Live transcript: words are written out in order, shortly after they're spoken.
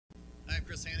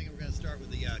Chris Hannigan. We're going to start with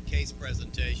the case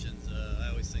presentations. I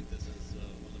always think this is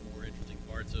one of the more interesting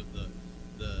parts of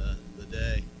the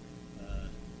day.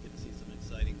 Get to see some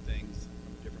exciting things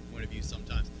from a different point of view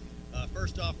sometimes.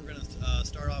 First off, we're going to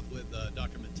start off with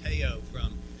Dr. Matteo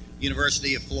from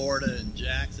University of Florida in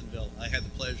Jacksonville. I had the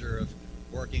pleasure of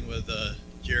working with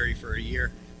Jerry for a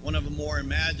year. One of the more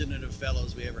imaginative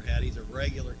fellows we ever had. He's a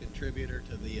regular contributor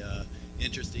to the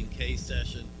interesting case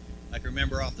session. I can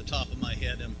remember off the top of my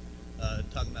head him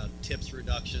talking about TIPS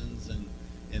reductions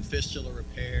and fistula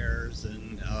repairs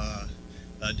and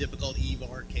difficult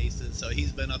EVAR cases. So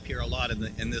he's been up here a lot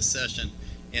in this session.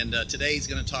 And today he's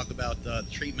going to talk about the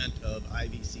treatment of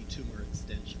IVC tumor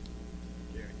extension.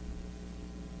 Jerry.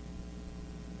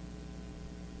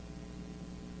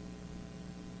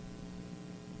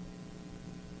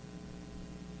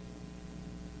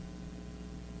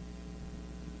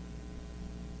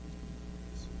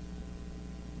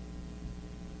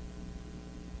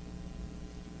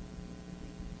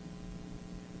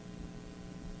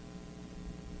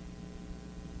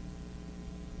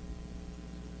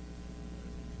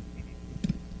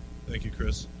 Thank you,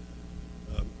 Chris.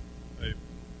 I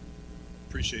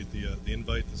appreciate the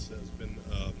invite. This has been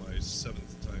my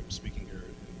 7th time speaking here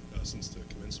since the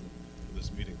commencement of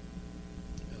this meeting.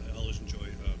 And I always enjoy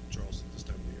Charles at this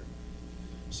time of the year.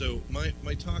 So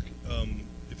my talk,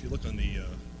 if you look on the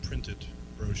printed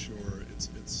brochure, it's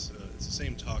the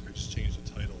same talk. I just changed the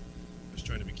title. I was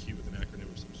trying to be cute with an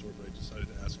acronym of some sort, but I decided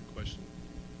to ask a question.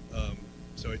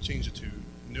 So I changed it to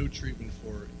no treatment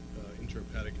for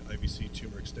intrahepatic IVC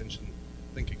tumor extension.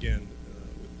 Think again,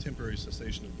 with temporary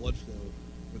cessation of blood flow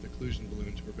with occlusion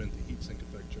balloon to prevent the heat sink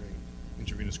effect during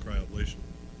intravenous cryoablation.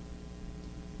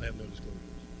 I have no disclosures.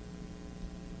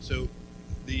 So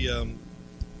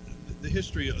the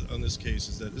history on this case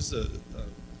is that this is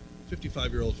a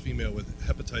 55-year-old female with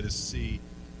hepatitis C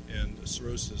and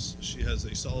cirrhosis. She has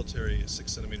a solitary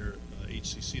 6-centimeter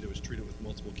HCC that was treated with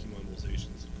multiple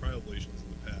chemoembolizations and cryoablations in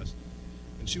the past.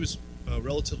 And she was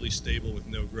relatively stable with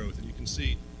no growth. And you can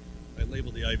see I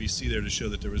labeled the IVC there to show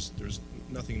that there was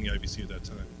nothing in the IVC at that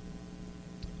time.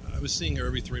 I was seeing her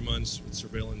every 3 months with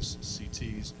surveillance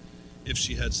CTs. If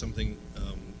she had something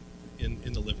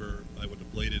in the liver, I would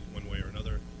ablate it one way or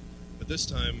another. But this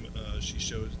time she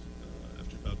showed,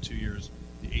 after about 2 years,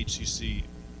 the HCC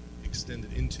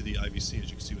extended into the IVC, as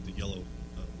you can see with the yellow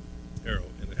arrow,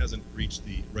 and it hasn't reached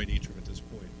the right atrium at this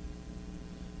point.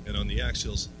 And on the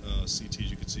axial CTs,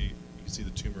 you can see the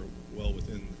tumor well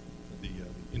within the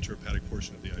intrahepatic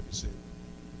portion of the IVC.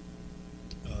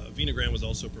 A venogram was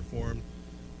also performed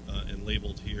and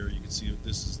labeled here. You can see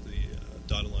this is the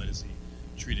dotted line is the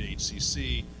treated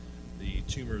HCC. The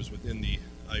tumor is within the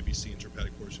IVC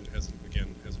intrahepatic portion. It hasn't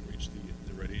reached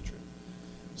the right atrium.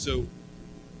 So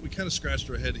we kind of scratched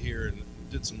our head here and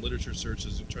did some literature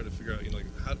searches and tried to figure out, like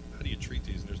how do you treat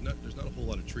these? And there's not a whole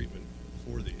lot of treatment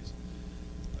for these.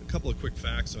 A couple of quick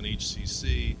facts on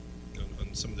HCC,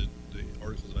 on some of the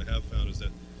articles that I have found, is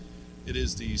that it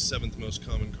is the 7th most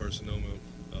common carcinoma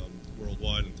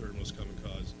worldwide and 3rd most common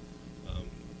cause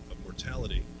of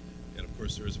mortality. And of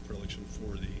course, there is a predilection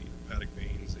for the hepatic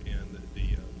veins and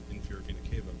the inferior vena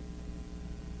cava.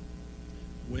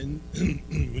 When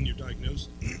you're diagnosed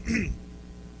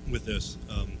with this,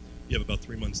 you have about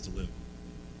 3 months to live.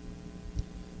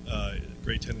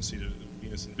 Great tendency to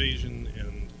venous invasion,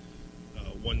 and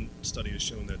one study has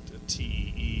shown that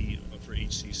TpA for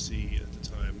HCC at the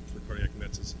time for cardiac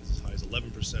mets is as high as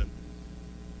 11%,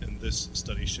 and this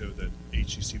study showed that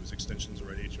HCC with extensions of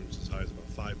right atrium is as high as about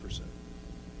 5%.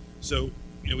 So,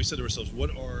 we said to ourselves,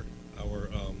 what are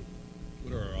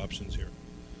our options here?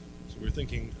 So we're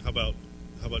thinking, how about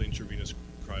intravenous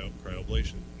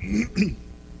cryoablation?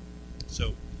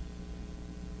 So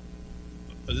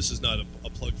this is not a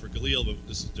plug for Galil, but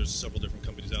there's several different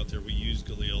companies out there. We use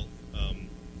Galil.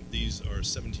 These are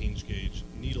 17-inch gauge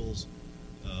needles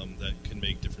that can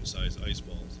make different size ice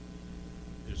balls.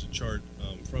 There's a chart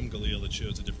from Galil that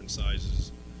shows the different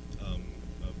sizes of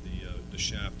the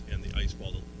shaft and the ice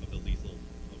ball of the lethal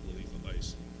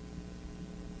ice.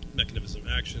 Mechanism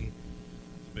of action.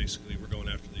 Basically, we're going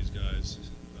after these guys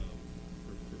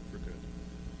for good.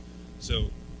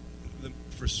 So,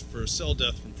 for cell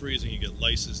death from freezing, you get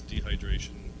lysis,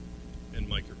 dehydration, and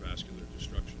microvascular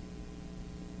destruction.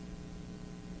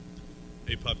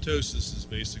 Apoptosis is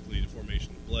basically the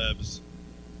formation of blebs.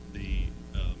 The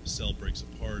cell breaks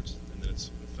apart, and then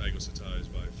it's phagocytized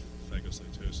by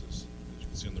phagocytosis. As you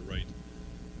can see on the right,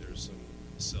 there's some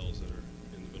cells that are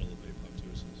in the middle of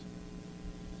apoptosis.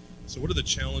 So what are the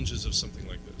challenges of something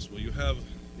like this? Well, you have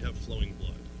flowing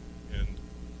blood, and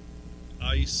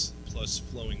ice plus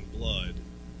flowing blood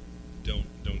don't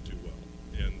do well.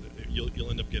 you'll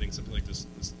end up getting something like this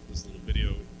little video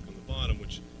on the bottom,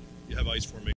 which you have ice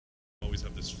formation, you always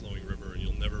have this flowing river, and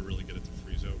you'll never really get it to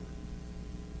freeze over.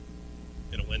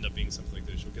 And it'll end up being something like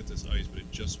this. You'll get this ice, but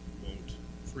it just won't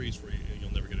freeze for you, and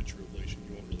you'll never get a true ablation.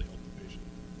 You won't really help the patient.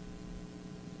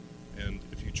 And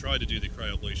if you try to do the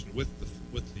cryoablation with the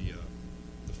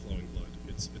flowing blood,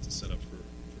 it's a setup for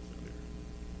failure.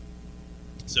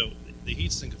 So the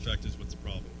heat sink effect is what's the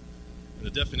problem. And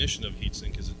the definition of heat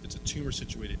sink is it's a tumor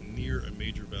situated near a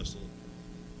major vessel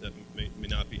that may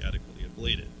not be adequately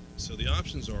ablated. So the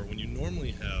options are, when you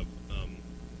normally have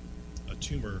a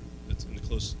tumor that's in the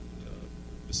close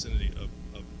vicinity of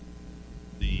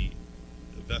the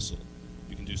vessel,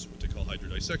 you can do what they call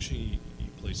hydrodissection. You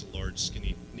place a large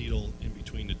skinny needle in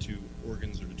between the two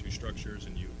organs or the two structures,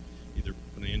 and you either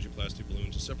put an angioplasty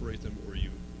balloon to separate them, or you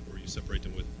separate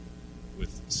them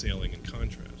with saline and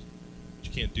contrast. But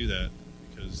you can't do that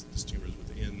because this tumor is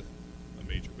within a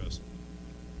major vessel.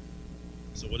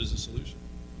 So what is the solution?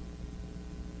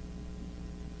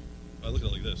 I look at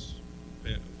it like this.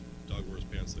 Dog wears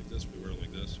pants like this, we wear them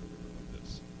like this, or we wear them like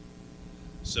this.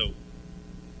 So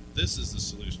this is the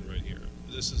solution right here.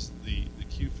 This is the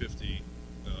Q50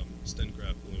 stent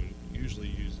graft balloon, usually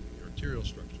used in the arterial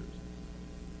structures.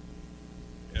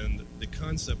 And the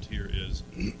concept here is,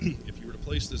 if you were to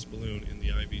place this balloon in the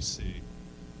IVC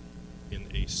in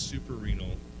a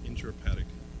suprarenal intrahepatic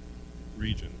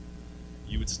region,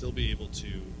 you would still be able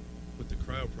to put the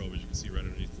cryoprobe, as you can see right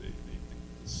underneath the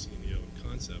CNEO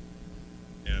concept,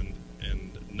 and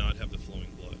not have the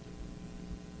flowing blood.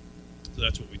 So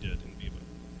that's what we did in vivo.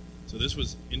 So this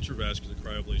was intravascular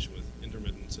cryoablation with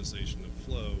intermittent cessation of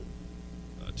flow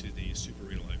to the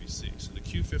suprarenal IVC. So the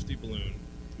Q50 balloon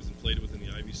was inflated within the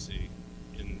IVC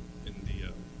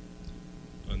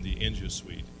on the angio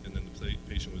suite, and then the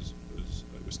patient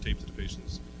was taped to the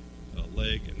patient's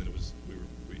leg, and then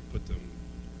we put them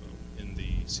in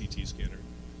the CT scanner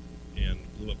and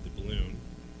blew up the balloon.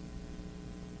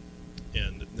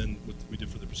 And then what we did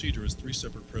for the procedure is 3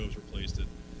 separate probes were placed at,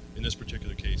 in this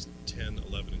particular case, 10,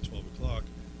 11, and 12 o'clock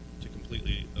to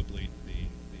completely ablate the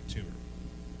tumor.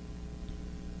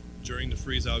 During the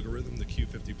freeze algorithm, the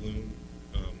Q50 balloon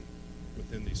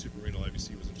within the suprarenal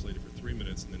IVC was inflated for 3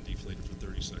 minutes and then deflated for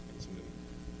 30 seconds.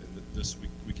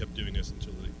 We kept doing this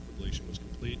until the ablation was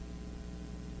complete.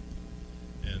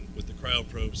 And with the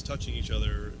cryoprobes touching each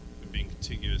other and being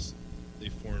contiguous, they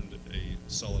formed a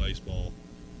solid ice ball,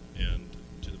 and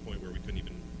to the point where we couldn't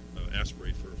even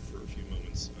aspirate for a few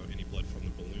moments any blood from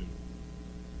the balloon.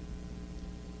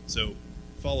 So,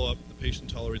 follow-up, the patient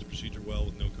tolerated the procedure well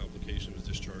with no complication, was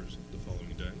discharged the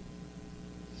following day.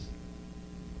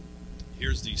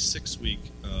 Here's the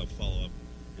 6-week follow-up,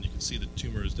 and you can see the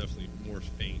tumor is definitely more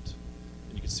faint,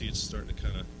 and you can see it's starting to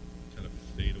kind of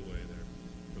fade away there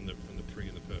from the pre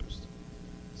and the post.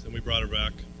 So then we brought her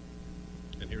back,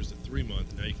 and here's the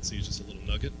 3-month. Now you can see it's just a little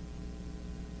nugget,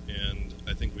 and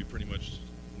I think we pretty much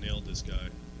nailed this guy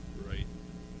right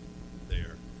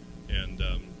there. And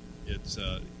it's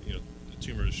the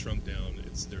tumor is shrunk down.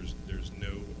 There's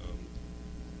no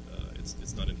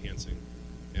it's not enhancing,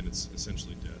 and it's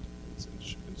essentially dead.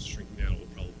 It's shrinking down. It will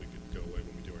probably go away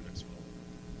when we do our next follow-up.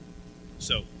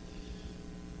 So,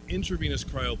 intravenous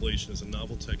cryoablation is a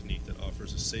novel technique that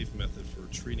offers a safe method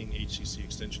for treating HCC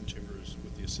extension tumors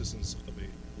with the assistance of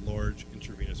a large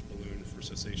intravenous balloon for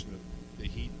cessation of the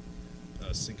heat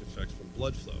sink effect from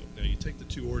blood flow. Now, you take the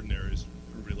two ordinaries.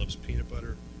 Everybody loves peanut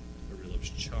butter. Everybody loves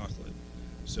chocolate.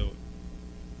 So,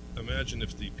 imagine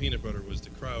if the peanut butter was the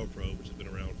cryoprobe, which has been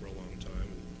around for a long time,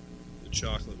 and the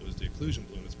chocolate was the occlusion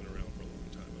balloon that's been around for a long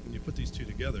time. And when you put these two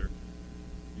together,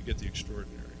 you get the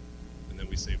extraordinary, and then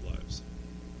we save lives.